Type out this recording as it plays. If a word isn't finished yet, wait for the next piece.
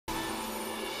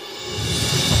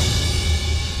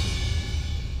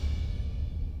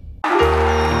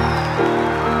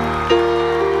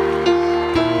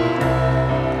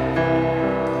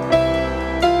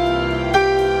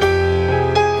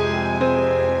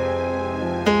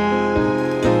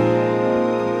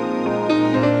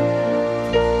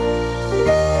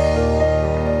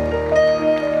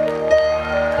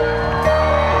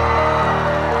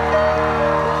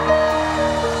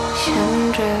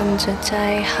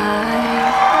าย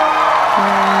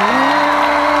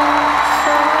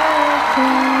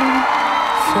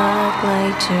ฟ้าใกล้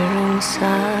จะรุ่งส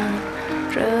าง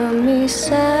เริ่มมีแส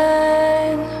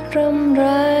งรำไร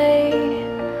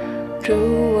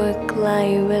รู้ว่าใกล้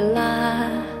เวลา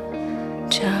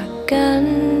จากกัน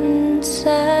แส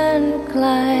นไกล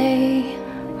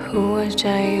หัวใจ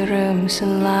เริ่มส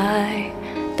ลาย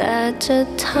แต่จะ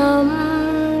ท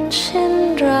ำเช่น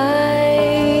ไร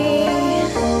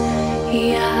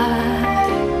อยาก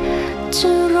จ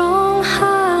ะร้องไ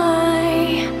ห้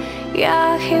อยา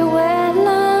กให้เวล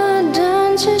าเดิ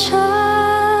นช้า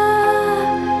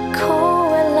ๆขอ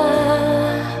เวลา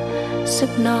สั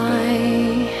กหน่อย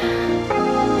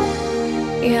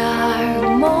อยาก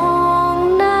มอง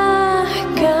หน้า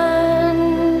กัน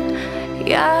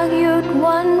อยากหยุด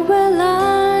วันเวลา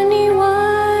นี้ไว้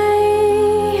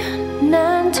นา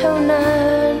นเท่านา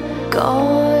นก่อ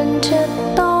นจะ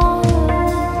ต้อง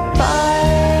ไป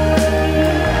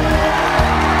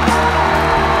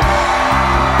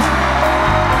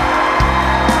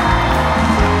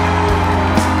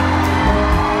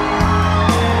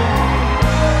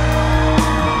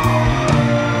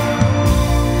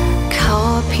ขอ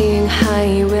เพียงให้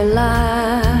เวลา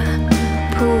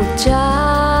พูดจา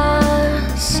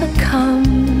สักค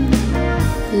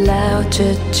ำแล้วจะ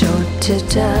จดจะ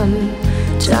จ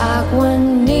ำจากวัน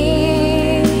นี้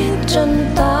จน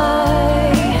ตาย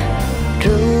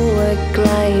รู้ว่าใก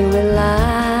ล้เวลา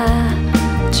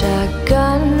จากกั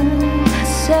น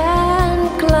แสน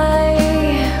ไกล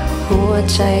หัว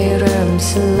ใจเริ่ม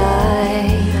สลาย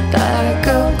แต่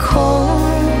ก็ค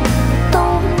งต้อ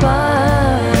งไป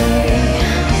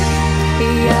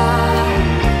อยาก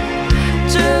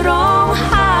จะร้องไ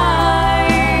ห้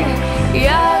อย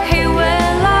ากให้เว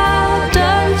ลาเ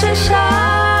ดินช้า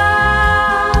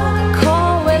ๆขอ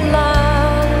เวลา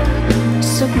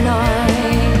สักหน่อย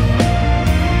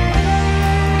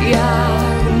อยา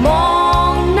กมอ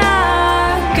งหน้า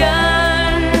กั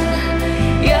น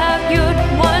อยากหยุด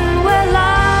วันเวล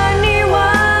านี้ไ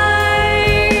ว้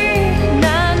น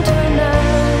านเท่านา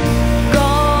นก่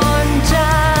อนจ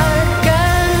ากกั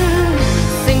น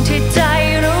สิ่งที่ใจ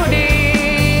รู้ดี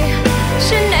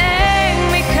ฉันเอง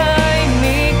ไม่เคย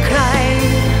มีใคร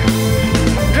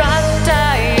รักได้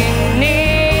อย่าง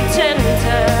นี้เช่นเธ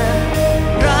อ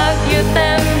รักอยู่เ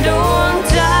ต็มดวง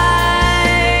ใจ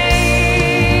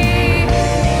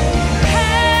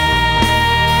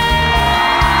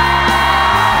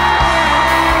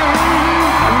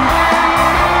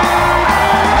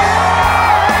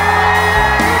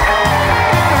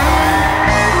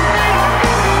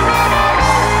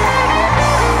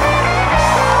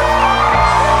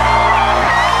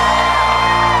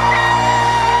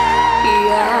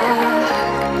อยาก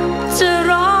จะ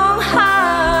ร้องไห้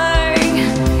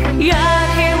อยาก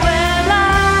ให้เวลา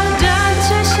เดิน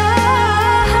ช้า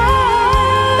ๆ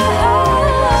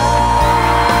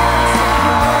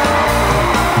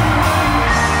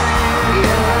อย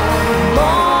ากม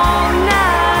องหน้า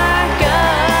กั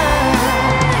น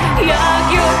อยาก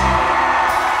หยุด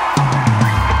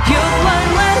วัน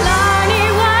เวลานี้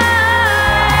ไว้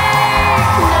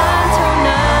นานเท่าน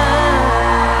าน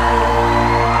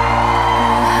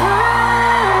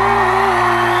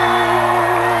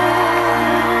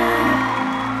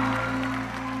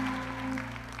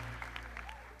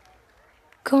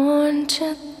ก่อนจะ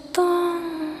ต้อง